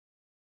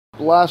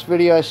last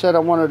video I said I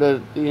wanted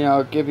to, you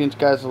know, give you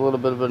guys a little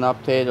bit of an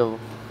update of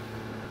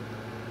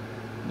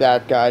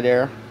that guy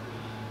there.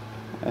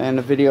 And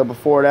the video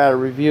before that, a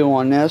review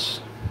on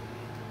this.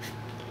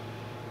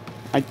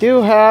 I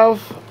do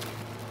have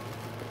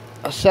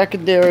a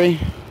secondary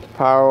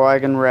Power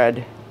Wagon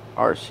Red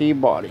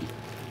RC body,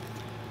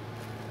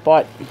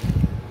 but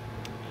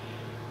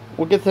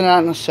we'll get to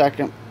that in a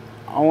second.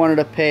 I wanted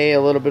to pay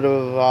a little bit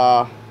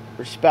of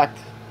respect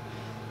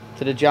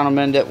to the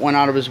gentleman that went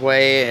out of his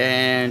way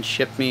and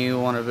shipped me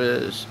one of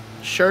his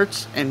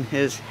shirts and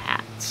his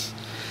hats.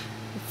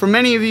 For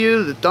many of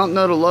you that don't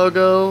know the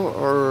logo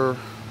or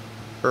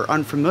are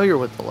unfamiliar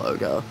with the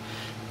logo,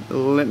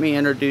 let me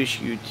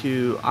introduce you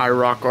to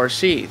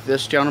irockrc.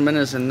 This gentleman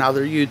is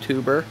another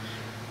YouTuber.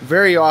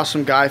 Very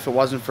awesome guy. If it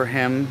wasn't for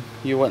him,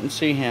 you wouldn't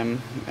see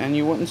him, and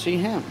you wouldn't see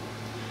him.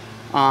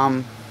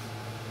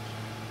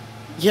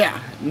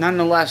 Yeah,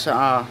 nonetheless,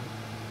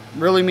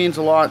 really means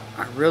a lot.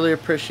 I really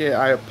appreciate it.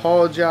 I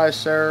apologize,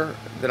 sir,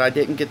 that I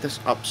didn't get this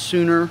up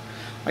sooner.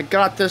 I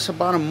got this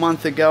about a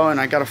month ago, and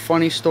I got a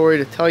funny story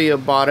to tell you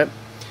about it.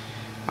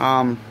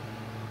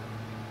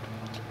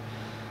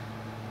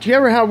 Do you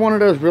ever have one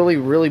of those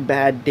really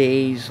bad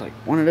days? Like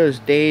one of those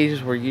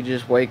days where you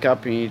just wake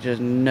up and you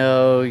just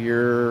know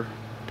you're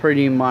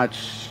pretty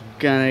much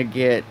gonna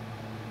get,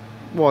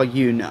 well,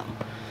 you know.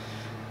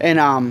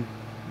 And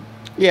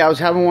yeah, I was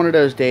having one of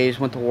those days.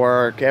 Went to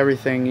work,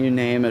 everything, you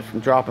name it, from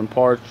dropping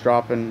parts,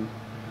 dropping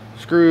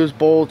screws,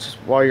 bolts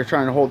while you're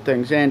trying to hold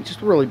things in.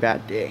 Just a really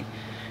bad day.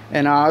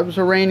 And it was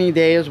a rainy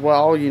day as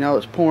well. You know,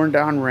 it's pouring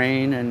down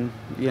rain, and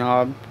you know,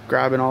 I'm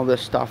grabbing all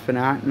this stuff and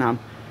that, and I'm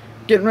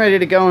getting ready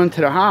to go into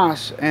the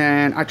house,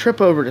 and I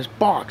trip over this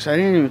box. I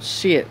didn't even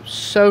see it. It was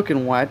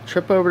soaking wet.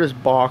 Trip over this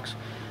box.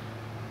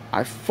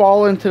 I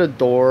fall into the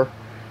door.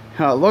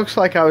 It looks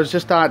like I was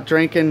just out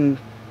drinking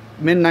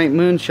midnight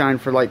moonshine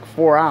for like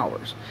 4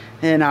 hours.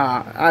 And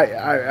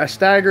I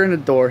stagger in the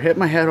door, hit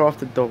my head off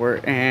the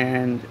door,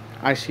 and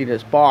I see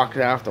this box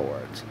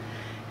afterwards.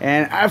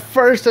 And at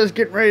first I was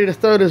getting ready to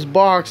throw this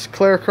box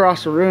clear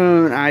across the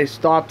room, and I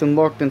stopped and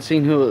looked and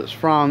seen who it was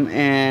from.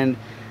 And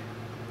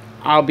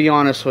I'll be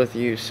honest with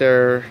you,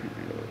 sir,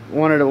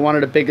 one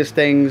of the biggest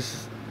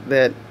things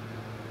that,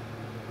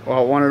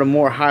 well, one of the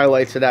more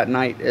highlights of that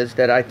night is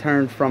that I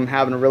turned from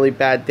having a really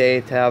bad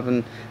day to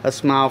having a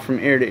smile from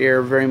ear to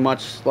ear, very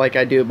much like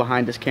I do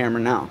behind this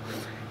camera now.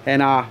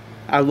 And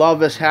I love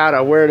this hat.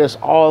 I wear this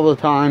all the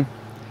time.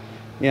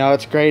 You know,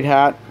 it's a great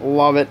hat.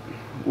 Love it.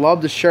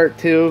 Love the shirt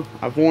too.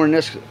 I've worn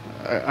this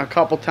a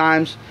couple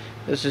times.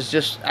 This is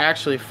just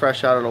actually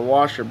fresh out of the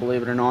washer,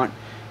 believe it or not.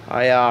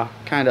 I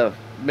kind of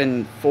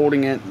been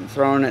folding it and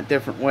throwing it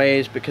different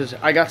ways because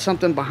I got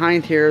something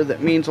behind here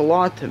that means a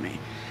lot to me.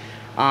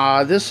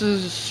 This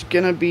is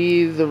gonna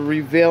be the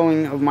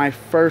revealing of my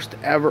first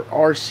ever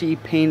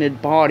RC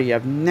painted body.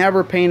 I've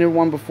never painted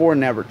one before,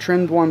 never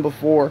trimmed one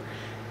before,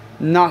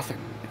 nothing.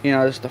 You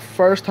know, it's the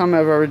first time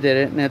I've ever did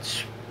it, and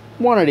it's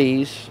one of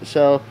these.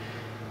 So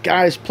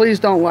guys, please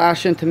don't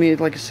lash into me.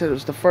 Like I said, it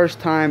was the first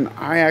time.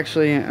 I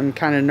actually am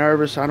kind of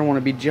nervous. I don't want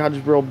to be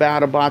judged real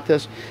bad about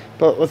this.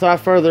 But without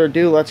further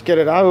ado, let's get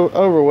it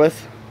over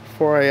with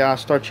before I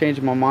start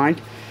changing my mind.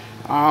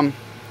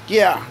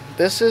 Yeah,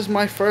 this is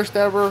my first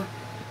ever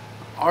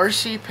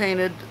RC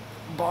painted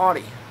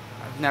body.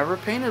 I've never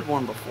painted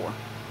one before.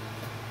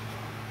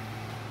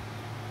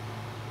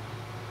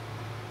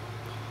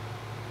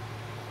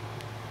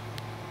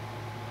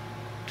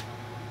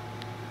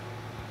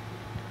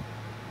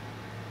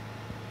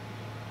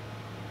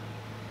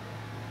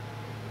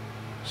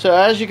 So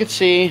as you can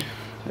see,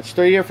 it's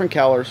 3 different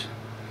colors.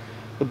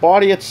 The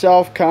body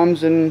itself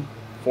comes in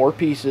 4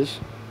 pieces.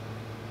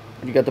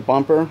 You got the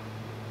bumper,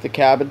 the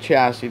cab and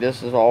chassis.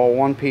 This is all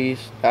one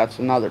piece. That's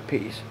another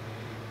piece.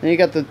 Then you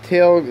got the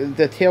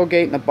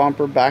tailgate and the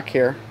bumper back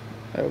here,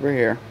 over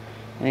here.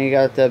 And you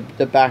got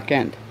the back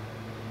end.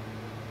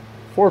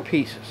 4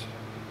 pieces.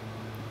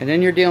 And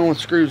then you're dealing with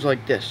screws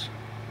like this.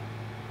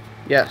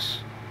 Yes,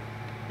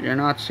 you're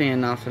not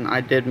seeing nothing.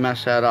 I did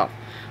mess that up.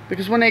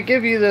 Because when they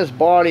give you this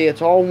body,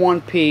 it's all one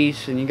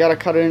piece, and you got to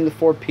cut it into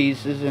 4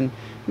 pieces. And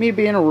me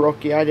being a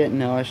rookie, I didn't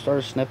know. I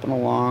started snipping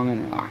along,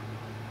 and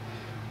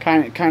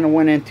kind of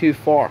went in too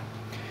far.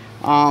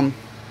 The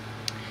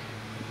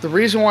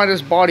reason why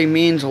this body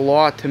means a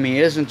lot to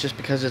me isn't just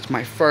because it's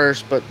my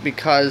first, but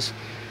because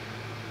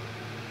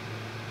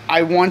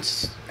I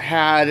once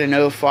had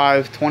an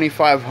 05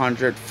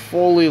 2500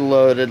 fully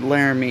loaded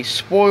Laramie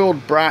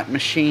spoiled brat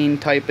machine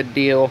type of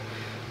deal.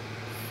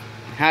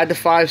 Had the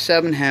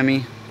 5.7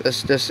 Hemi.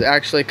 This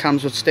actually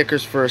comes with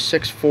stickers for a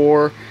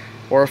 6.4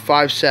 or a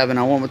 5.7.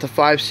 I went with the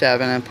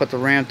 5.7 and put the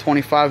Ram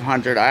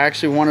 2500. I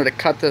actually wanted to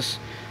cut this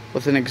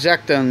with an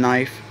X-Acto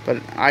knife, but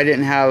I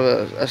didn't have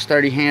a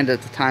sturdy hand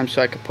at the time,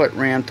 so I could put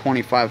Ram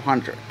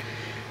 2500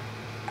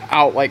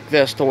 out like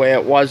this, the way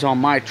it was on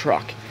my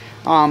truck.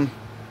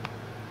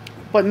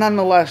 But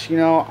nonetheless, you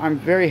know, I'm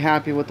very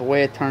happy with the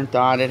way it turned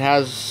out. It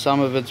has some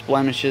of its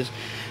blemishes.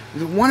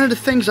 One of the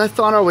things I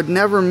thought I would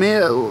never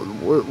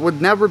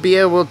be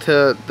able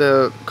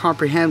to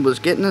comprehend was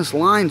getting this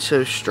line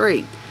so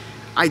straight.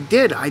 I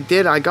did.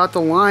 I got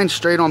the line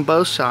straight on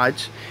both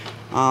sides.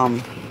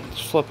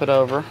 Let's flip it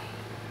over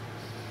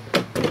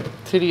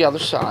to the other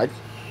side.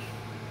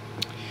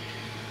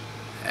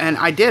 And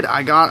I did.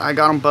 I got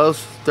them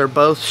both. They're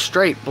both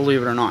straight,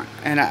 believe it or not.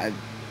 And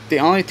the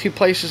only two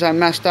places I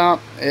messed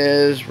up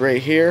is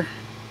right here.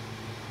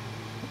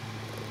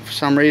 For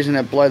some reason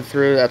it bled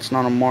through. That's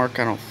not a mark.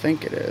 I don't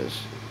think it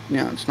is.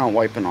 Yeah, it's not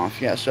wiping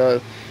off. Yeah,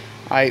 so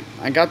I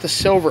got the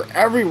silver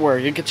everywhere.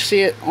 You can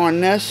see it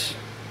on this.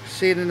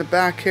 See it in the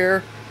back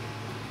here.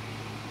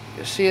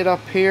 You see it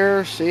up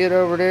here. See it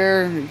over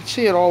there. You can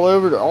see it all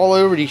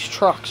over these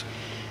trucks.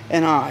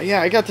 And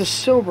yeah, I got the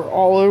silver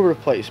all over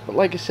the place. But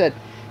like I said,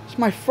 it's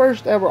my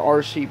first ever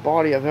RC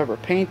body I've ever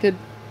painted,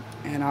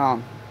 and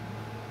I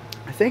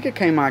think it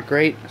came out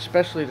great,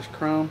 especially this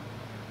chrome.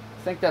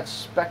 I think that's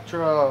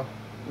Spectra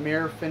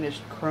mirror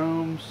finished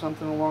chrome,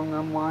 something along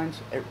them lines.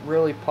 It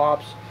really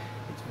pops.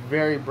 It's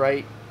very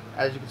bright,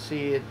 as you can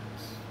see. It's,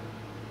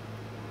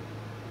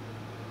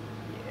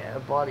 yeah,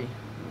 buddy,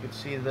 you can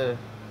see the,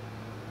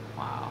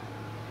 wow,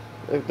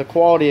 the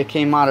quality that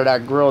came out of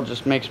that grill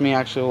just makes me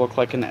actually look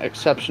like an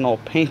exceptional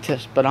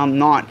paintist, but I'm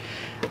not.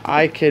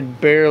 I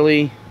could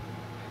barely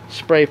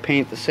spray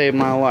paint to save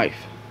my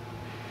life.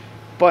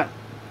 But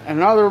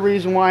another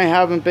reason why I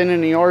haven't been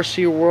in the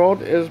RC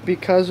world is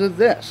because of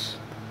this.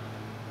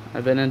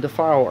 I've been into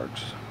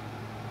fireworks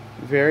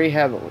very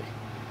heavily.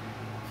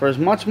 For as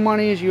much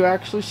money as you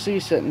actually see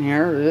sitting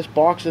here, this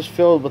box is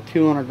filled with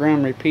 200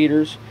 gram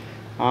repeaters.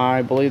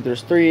 I believe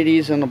there's 3 of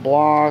these in the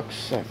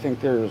blocks. I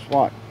think there's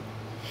what?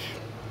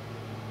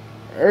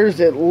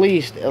 There's at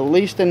least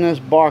in this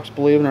box,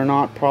 believe it or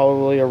not,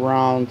 probably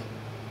around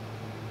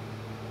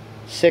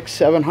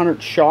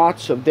 600-700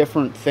 shots of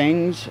different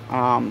things.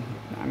 I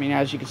mean,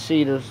 as you can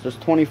see, there's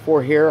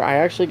 24 here. I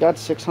actually got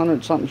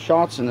 600 something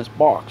shots in this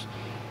box,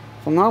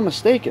 if I'm not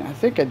mistaken. I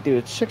think I do.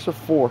 It's 6 or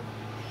 4.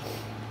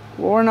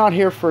 Well, we're not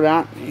here for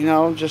that, you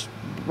know, just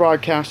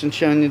broadcasting,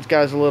 showing these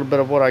guys a little bit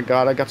of what I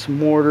got. I got some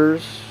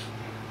mortars.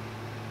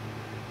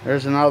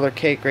 There's another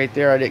cake right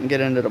there. I didn't get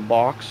into the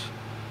box.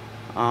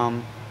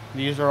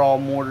 These are all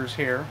mortars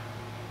here.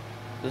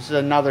 This is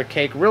another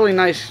cake. Really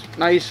nice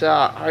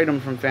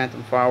item from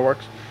Phantom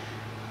Fireworks.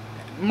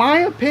 My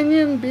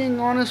opinion, being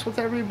honest with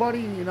everybody,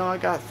 you know, I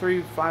got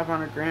 3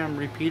 500 gram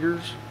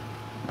repeaters.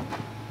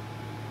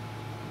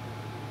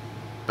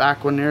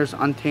 Back when there's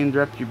Untamed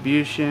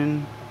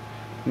Retribution,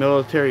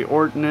 Military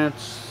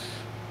Ordnance,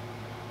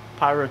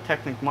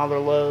 Pyrotechnic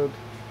Motherlode,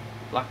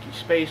 Lucky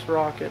Space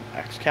Rocket,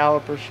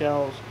 Excalibur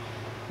shells,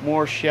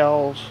 more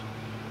shells,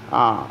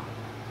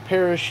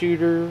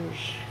 parachuters,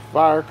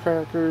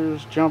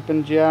 firecrackers,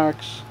 jumping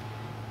jacks,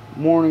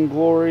 morning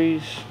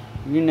glories,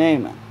 you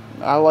name it.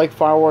 I like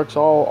fireworks,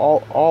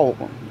 all of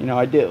them, you know,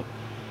 I do.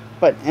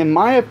 But in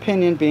my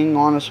opinion, being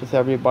honest with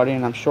everybody,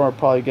 and I'm sure I'll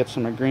probably get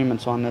some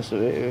agreements on this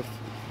if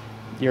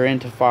you're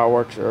into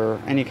fireworks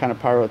or any kind of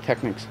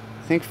pyrotechnics,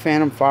 I think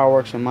Phantom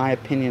Fireworks, in my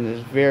opinion,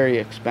 is very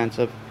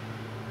expensive.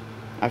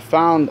 I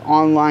found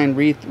online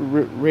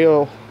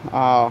real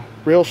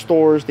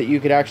stores that you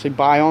could actually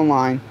buy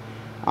online.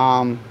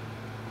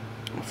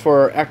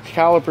 For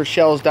Excalibur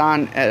shells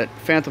down at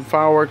Phantom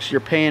Fireworks, you're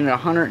paying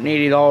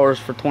 $180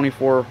 for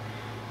 24.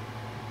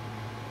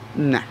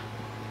 Nah,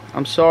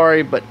 I'm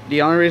sorry, but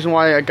the only reason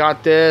why I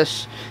got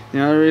this, the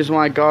only reason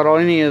why I got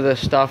any of this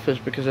stuff is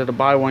because of the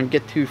buy one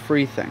get two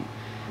free thing.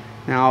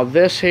 Now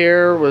this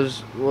here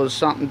was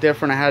something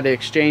different. I had to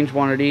exchange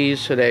one of these,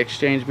 so they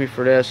exchanged me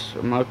for this.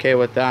 I'm okay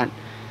with that.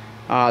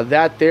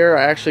 That there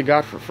I actually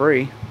got for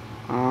free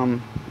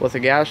with a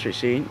gas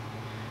receipt.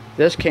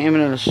 This came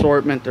in an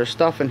assortment. There's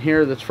stuff in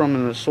here that's from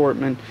an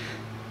assortment.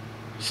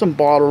 Some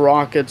bottle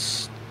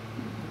rockets,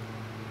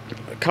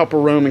 a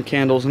couple Roman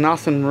candles,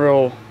 nothing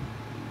real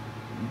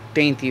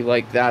dainty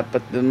like that,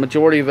 but the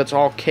majority of it's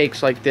all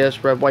cakes like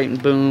this, red, white,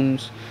 and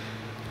booms.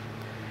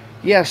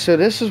 Yeah, so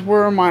this is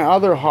where my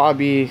other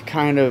hobby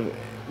kind of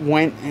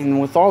went,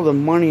 and with all the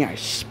money I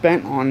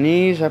spent on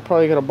these, I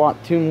probably could have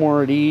bought 2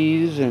 more of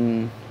these,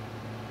 and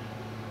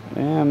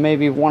yeah,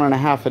 maybe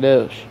 1.5 of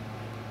those.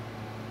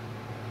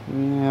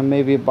 Yeah,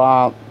 maybe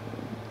about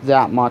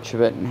that much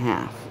of it in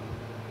half,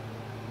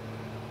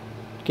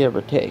 give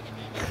or take.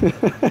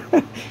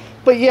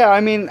 But yeah, I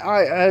mean,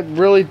 I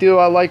really do.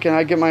 I like it.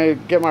 I get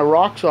my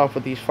rocks off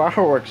with these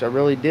fireworks. I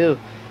really do.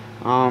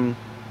 I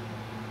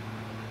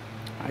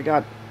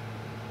got,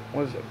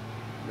 what is it?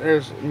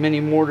 There's mini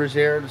mortars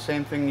there. The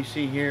same thing you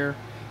see here.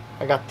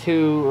 I got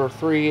 2 or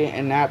 3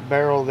 in that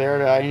barrel there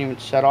that I didn't even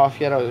set off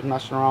yet. I was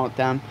messing around with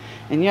them.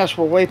 And yes,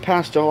 we're way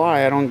past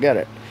July. I don't get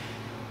it.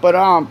 But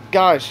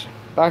guys,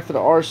 back to the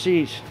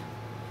RCs.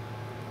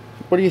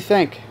 What do you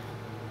think?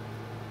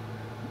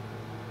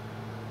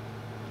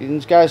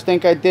 These guys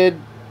think I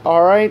did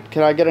alright?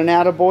 Can I get an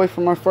attaboy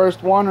for my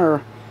first one,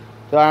 or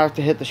do I have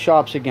to hit the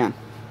shops again?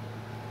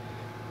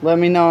 Let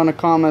me know in the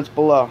comments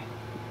below.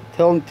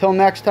 Till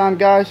next time,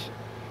 guys,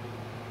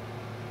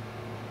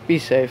 be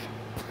safe.